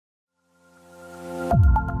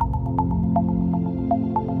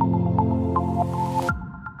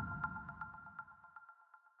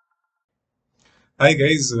Hi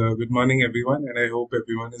guys, good morning everyone, and I hope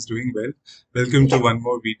everyone is doing well. Welcome to one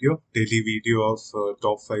more video, daily video of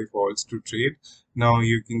top 5 alts to trade. Now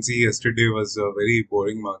you can see yesterday was a very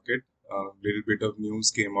boring market. A little bit of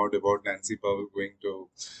news came out about Nancy Powell going to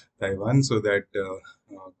Taiwan, so that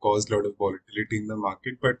caused a lot of volatility in the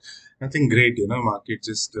market, but nothing great, market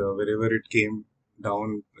just wherever it came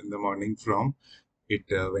down in the morning from, it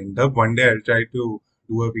went up. One day I'll try to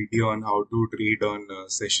do a video on how to trade on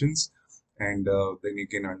sessions, and then you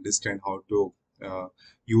can understand how to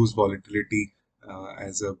use volatility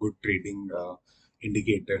as a good trading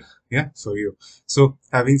indicator. Yeah, for you. So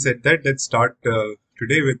having said that, let's start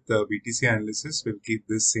today with BTC analysis. We'll keep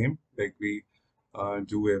this same like we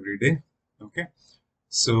do every day. Okay.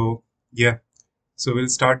 So yeah, so we'll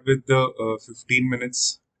start with the 15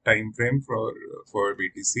 minutes time frame for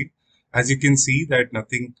BTC. As you can see that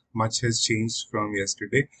nothing much has changed from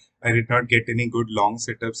yesterday. I did not get any good long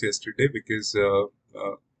setups yesterday because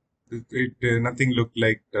nothing looked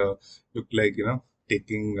like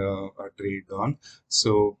taking a trade on.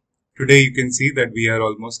 So today you can see that we are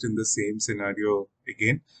almost in the same scenario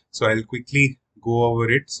again. So I'll quickly go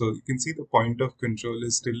over it. So you can see the point of control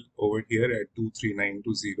is still over here at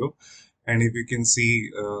 23920, and if you can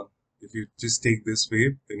see, if you just take this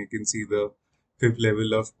wave, then you can see the fifth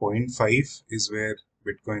level of 0.5 is where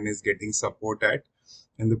Bitcoin is getting support at,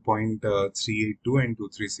 and the 0.382 and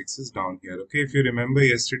 236 is down here. Okay, if you remember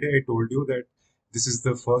yesterday, I told you that this is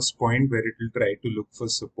the first point where it will try to look for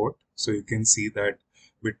support. So you can see that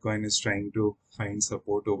Bitcoin is trying to find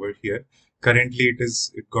support over here. Currently,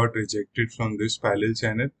 it got rejected from this parallel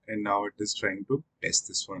channel, and now it is trying to test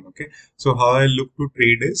this one. Okay, so how I look to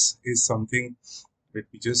trade is something. Let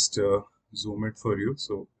me just zoom it for you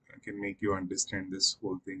so I can make you understand this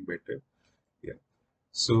whole thing better. Yeah.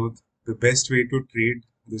 So the best way to trade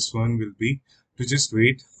this one will be to just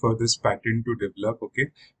wait for this pattern to develop.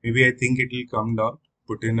 Okay, maybe I think it will come down,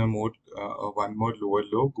 put in a more one more lower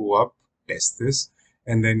low, go up, test this,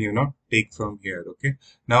 and then take from here. Okay,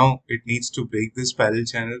 now it needs to break this parallel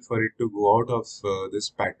channel for it to go out of this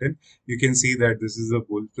pattern. You can see that this is a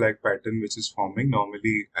bull flag pattern which is forming.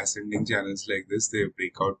 Normally ascending channels like this, they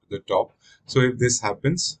break out to the top. So if this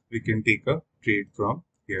happens, we can take a trade from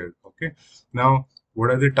here. Okay, now what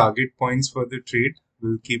are the target points for the trade?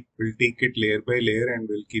 We'll take it layer by layer, and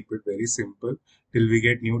we'll keep it very simple till we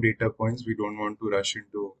get new data points. We don't want to rush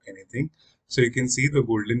into anything. So you can see the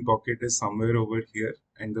golden pocket is somewhere over here,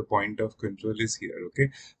 and the point of control is here. Okay,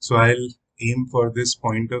 so I'll aim for this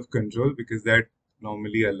point of control because that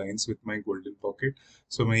normally aligns with my golden pocket.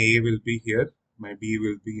 So my A will be here, my B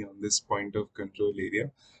will be on this point of control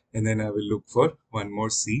area, and then I will look for one more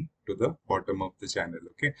C to the bottom of the channel.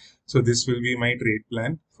 Okay, so this will be my trade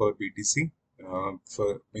plan for BTC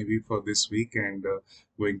for maybe for this week and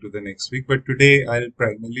going to the next week. But today I'll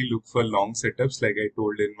primarily look for long setups, like I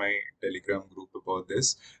told in my Telegram group about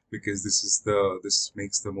this, because this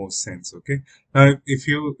makes the most sense. Okay, now if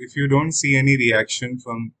you don't see any reaction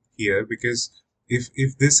from here, because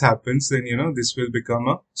if this happens, then this will become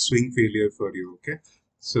a swing failure for you. Okay,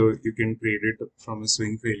 so you can trade it from a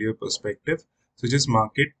swing failure perspective. So just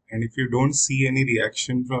mark it, and if you don't see any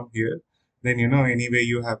reaction from here, then anyway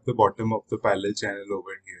you have the bottom of the parallel channel over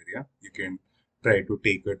here. Yeah, you can try to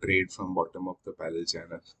take a trade from bottom of the parallel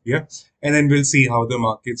channel. Yeah, and then we'll see how the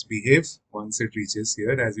markets behave once it reaches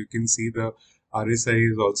here. As you can see, the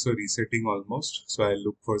RSI is also resetting almost, so I'll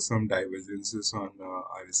look for some divergences on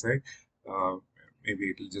RSI. Maybe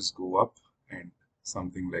it'll just go up and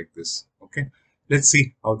something like this. Okay, let's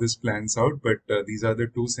see how this plans out, but these are the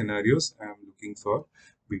two scenarios I'm looking for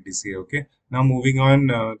BTC. Okay, now moving on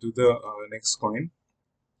to the next coin,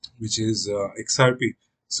 which is XRP.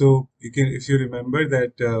 So you can, if you remember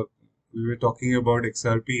that we were talking about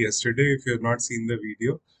XRP yesterday. If you have not seen the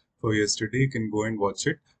video for yesterday, you can go and watch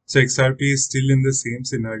it. So XRP is still in the same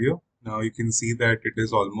scenario. Now you can see that it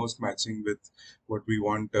is almost matching with what we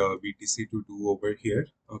want BTC to do over here.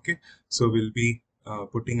 Okay, so we'll be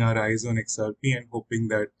putting our eyes on XRP and hoping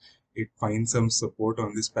that it finds some support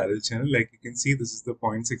on this parallel channel. Like you can see, this is the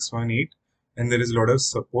 0.618, and there is a lot of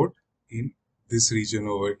support in this region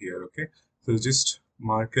over here. Okay, so just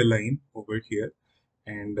mark a line over here,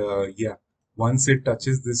 and yeah, once it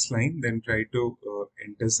touches this line, then try to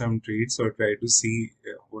enter some trades or try to see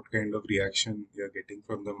what kind of reaction you're getting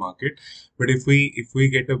from the market. But if we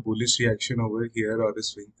get a bullish reaction over here or a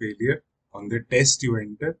swing failure on the test, you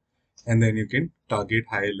enter, and then you can target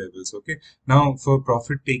higher levels. Okay, now for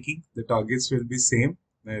profit taking, the targets will be same,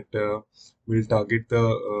 that we'll target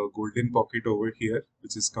the golden pocket over here,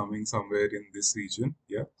 which is coming somewhere in this region.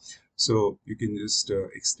 Yeah, so you can just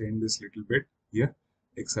extend this little bit. Yeah,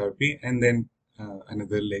 XRP, and then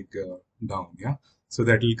another leg down. Yeah. So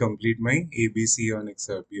that will complete my ABC on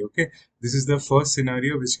XRP. Okay. This is the first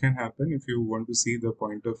scenario which can happen if you want to see the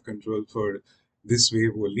point of control for this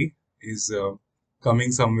wave only is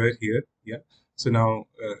coming somewhere here. Yeah. So now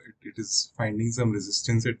it is finding some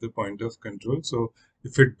resistance at the point of control. So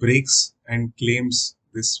if it breaks and claims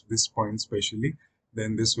this point especially,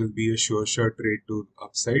 then this will be a sure shot trade to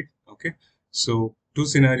upside. Okay. So two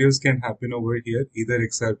scenarios can happen over here. Either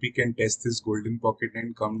XRP can test this golden pocket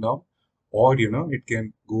and come down, or it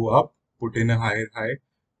can go up, put in a higher high,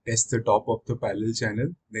 test the top of the parallel channel,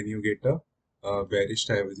 then you get a bearish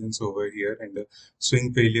divergence over here and a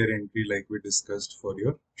swing failure entry like we discussed for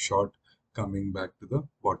your short coming back to the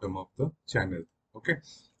bottom of the channel. Okay,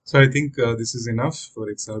 so I think this is enough for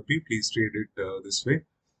XRP. Please trade it this way.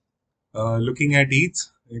 Looking at ETH,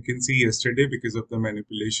 you can see yesterday because of the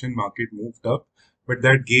manipulation, market moved up, but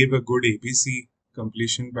that gave a good ABC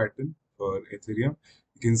completion pattern for Ethereum.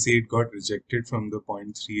 You can see it got rejected from the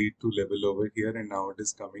 0.382 level over here, and now it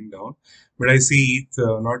is coming down. But I see ETH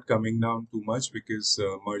not coming down too much because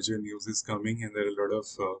merger news is coming, and there are a lot of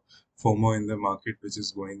FOMO in the market which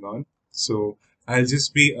is going on. So I'll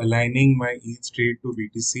just be aligning my ETH trade to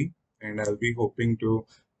BTC, and I'll be hoping to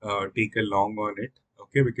take a long on it.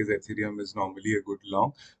 Okay, because Ethereum is normally a good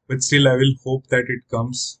long, but still I will hope that it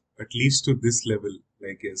comes at least to this level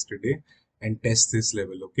like yesterday and test this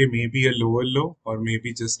level. Okay, maybe a lower low or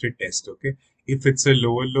maybe just a test. Okay, if it's a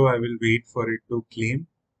lower low, I will wait for it to claim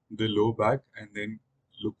the low back and then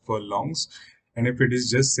look for longs. And if it is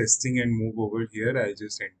just testing and move over here, I'll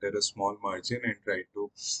just enter a small margin and try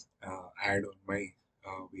to add on my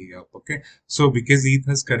way up. Okay, so because ETH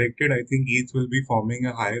has corrected, I think ETH will be forming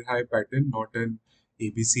a higher high pattern, not an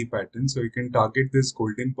ABC pattern. So you can target this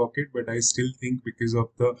golden pocket, but I still think because of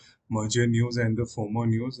the merger news and the FOMO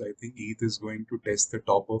news, I think ETH is going to test the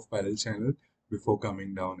top of parallel channel before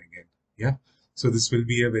coming down again. Yeah. So this will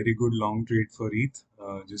be a very good long trade for ETH.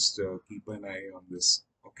 Just keep an eye on this.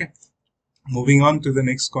 Okay. Moving on to the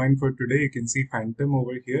next coin for today, you can see Phantom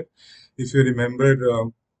over here. If you remember,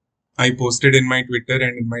 I posted in my Twitter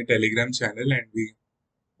and in my Telegram channel, and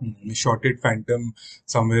we shorted Phantom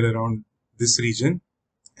somewhere around this region,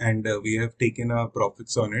 and we have taken our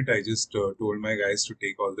profits on it. I just told my guys to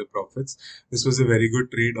take all the profits. This was a very good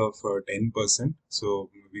trade of 10%. So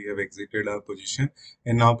we have exited our position,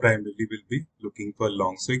 and now primarily will be looking for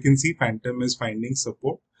long. So you can see Phantom is finding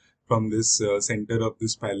support from this center of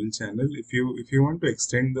this parallel channel. If you want to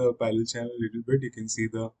extend the parallel channel a little bit, you can see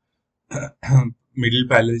the middle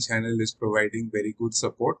parallel channel is providing very good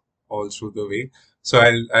support all through the way. So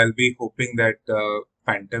I'll be hoping that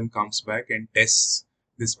Phantom comes back and tests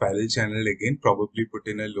this parallel channel again, probably put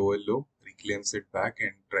in a lower low, reclaims it back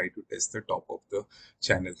and try to test the top of the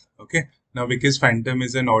channel. Okay, now because Phantom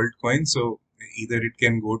is an altcoin, so either it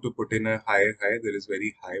can go to put in a higher high. There is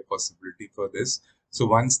very high possibility for this. So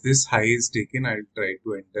once this high is taken, I'll try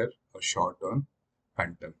to enter a short on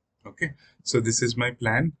Phantom. Okay, so this is my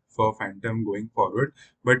plan for Phantom going forward.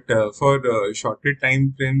 But for shorter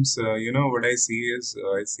time frames, what I see is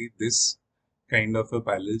I see this kind of a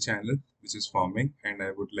parallel channel which is forming, and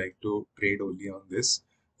I would like to trade only on this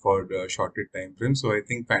for the shorter time frame. So I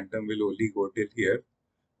think Phantom will only go till here,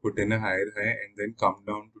 put in a higher high, and then come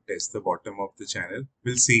down to test the bottom of the channel.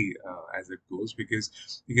 We'll see as it goes,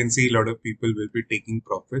 because you can see a lot of people will be taking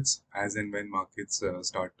profits as and when markets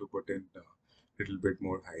start to put in little bit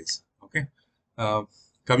more highs. Okay.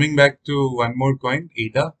 Coming back to one more coin,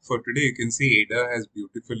 ADA. For today, you can see ADA has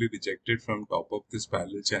beautifully rejected from top of this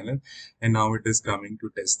parallel channel, and now it is coming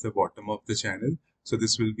to test the bottom of the channel. So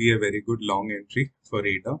this will be a very good long entry for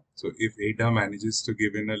ADA. So if ADA manages to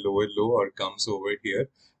give in a lower low or comes over here,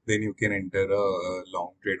 then you can enter a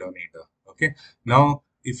long trade on ADA. Okay. Now,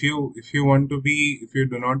 if you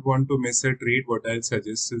do not want to miss a trade, what I'll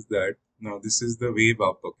suggest is that now this is the wave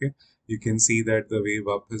up. Okay. You can see that the wave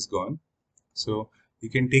up has gone. So you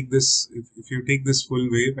can take this, if you take this full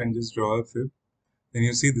wave and just draw a fib, then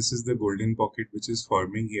you see this is the golden pocket which is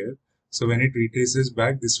forming here. So when it retraces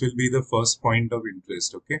back, this will be the first point of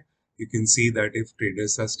interest. Okay, you can see that if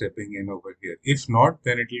traders are stepping in over here. If not,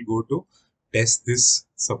 then it will go to test this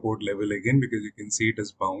support level again, because you can see it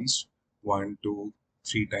has bounced 1, 2,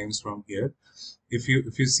 3 times from here. If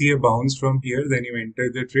you see a bounce from here, then you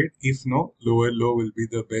enter the trade. If no, lower low will be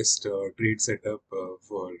the best trade setup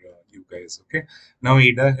for you guys. Okay, now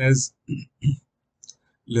ADA has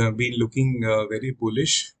been looking very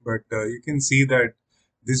bullish, but you can see that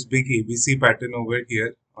this big ABC pattern over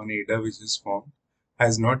here on ADA which is formed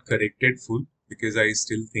has not corrected full, because I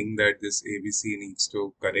still think that this ABC needs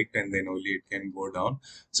to correct and then only it can go down.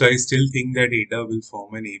 So I still think that ADA will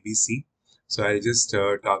form an ABC. So I'll just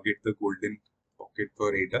target the golden pocket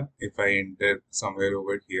for ADA. If I enter somewhere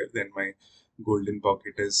over here, then my golden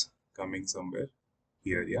pocket is coming somewhere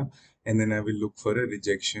here, yeah. And then I will look for a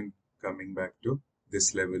rejection coming back to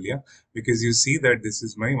this level, yeah, because you see that this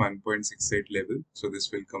is my 1.68 level. So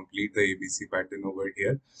this will complete the ABC pattern over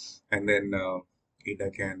here, and then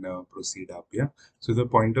ADA can proceed up, yeah. So the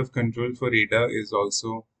point of control for ADA is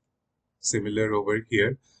also similar over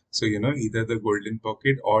here. So, either the golden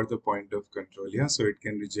pocket or the point of control. Yeah. So it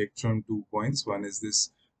can reject from 2 points. One is this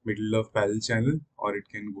middle of parallel channel, or it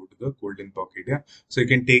can go to the golden pocket. Yeah. So you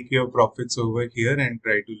can take your profits over here and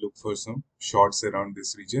try to look for some shorts around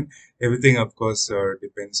this region. Everything, of course,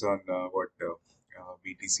 depends on what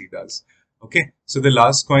BTC does. Okay. So the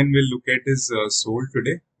last coin we'll look at is SOL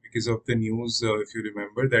today because of the news. If you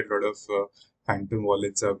remember that a lot of phantom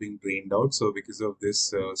wallets are being drained out. So because of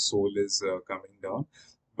this, SOL is coming down.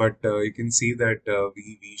 But you can see that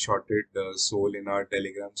we shorted SOL in our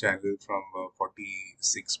Telegram channel from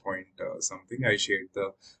 46 point something. I shared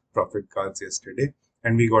the profit cards yesterday,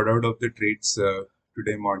 and we got out of the trades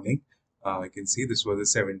today morning. I can see this was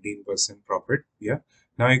a 17% profit. Yeah.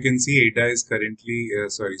 Now you can see ADA is currently,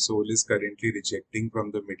 SOL is currently rejecting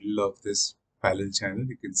from the middle of this parallel channel.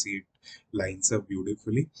 You can see it lines up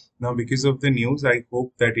beautifully. Now, because of the news, I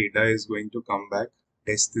hope that ADA is going to come back,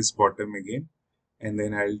 test this bottom again, and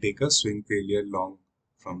then I'll take a swing failure long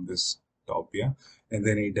from this top, yeah. And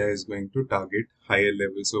then ADA is going to target higher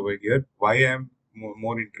levels over here. Why I'm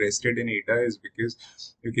more interested in ADA is because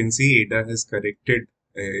you can see ADA has corrected.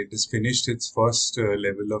 It has finished its first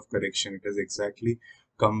level of correction. It has exactly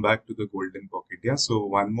come back to the golden pocket. Yeah. So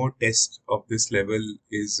one more test of this level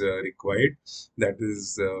is required. That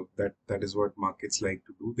is what markets like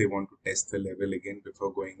to do. They want to test the level again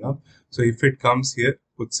before going up. So if it comes here,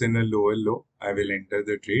 puts in a lower low, I will enter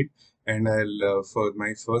the trade, and I'll for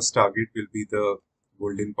my first target will be the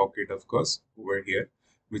golden pocket, of course, over here,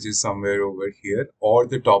 which is somewhere over here, or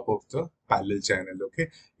the top of the parallel channel.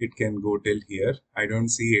 Okay, it can go till here. I don't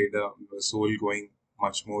see SOL going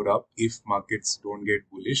much more up if markets don't get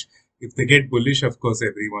bullish. If they get bullish, of course,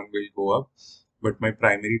 everyone will go up. But my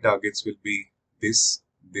primary targets will be this,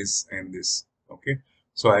 this, and this. Okay.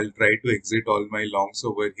 So I'll try to exit all my longs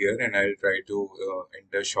over here, and I'll try to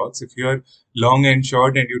enter shorts. If you are long and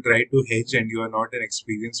short and you try to hedge and you are not an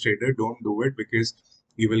experienced trader, don't do it, because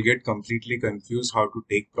you will get completely confused how to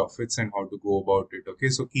take profits and how to go about it. Okay,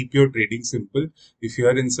 so keep your trading simple. If you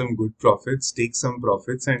are in some good profits, take some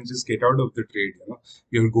profits and just get out of the trade.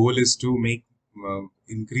 Your goal is to make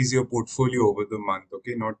increase your portfolio over the month.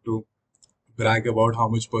 Okay, not to brag about how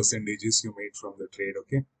much percentages you made from the trade.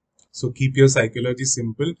 Okay, so keep your psychology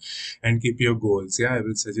simple and keep your goals. Yeah, I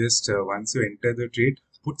will suggest once you enter the trade,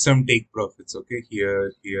 put some take profits. Okay,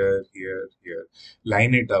 here,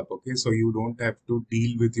 line it up. Okay, so you don't have to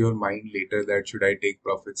deal with your mind later that should I take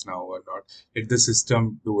profits now or not. Let the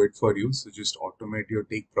system do it for you. So just automate your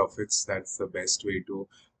take profits. That's the best way to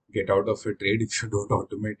get out of a trade. If you don't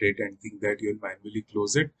automate it and think that you'll manually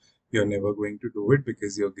close it, you're never going to do it,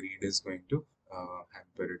 because your greed is going to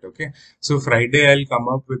hamper it. Okay, so Friday I'll come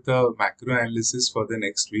up with a macro analysis for the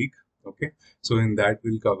next week. Okay, so in that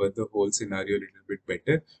we'll cover the whole scenario a little bit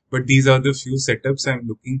better, but these are the few setups I'm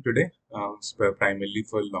looking today, primarily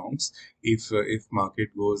for longs. If market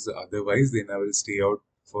goes otherwise, then I will stay out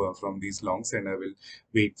from these longs, and I will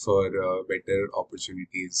wait for better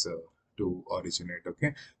opportunities to originate.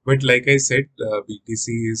 Okay, but like I said,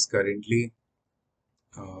 BTC is currently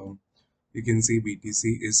you can see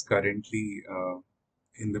BTC is currently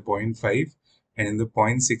in the 0.5, and in the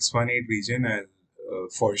 0.618 region I'll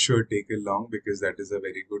for sure take a long, because that is a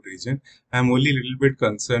very good region. I'm only a little bit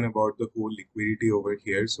concerned about the whole liquidity over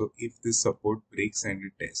here. So if this support breaks and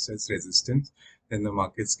it tests as resistance, then the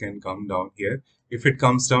markets can come down here. If it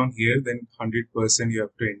comes down here, then 100% you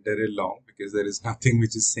have to enter a long, because there is nothing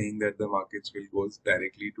which is saying that the markets will go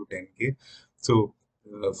directly to 10K. So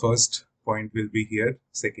first point will be here,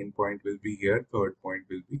 second point will be here, third point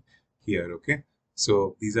will be here. Okay,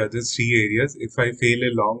 so these are the three areas. If I fail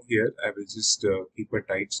along here, I will just keep a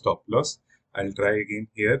tight stop loss. I'll try again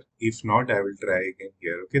here. If not, I will try again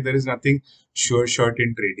here. Okay, there is nothing sure shot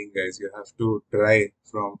in trading, guys. You have to try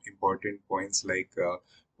from important points like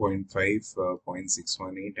 0.5,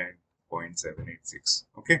 0.618 and 0.786.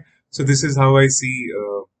 Okay, so this is how I see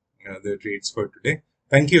the trades for today.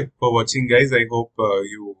 Thank you for watching, guys. I hope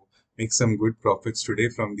you make some good profits today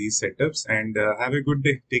from these setups, and have a good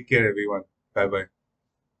day. Take care, everyone. Bye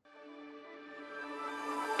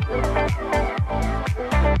bye.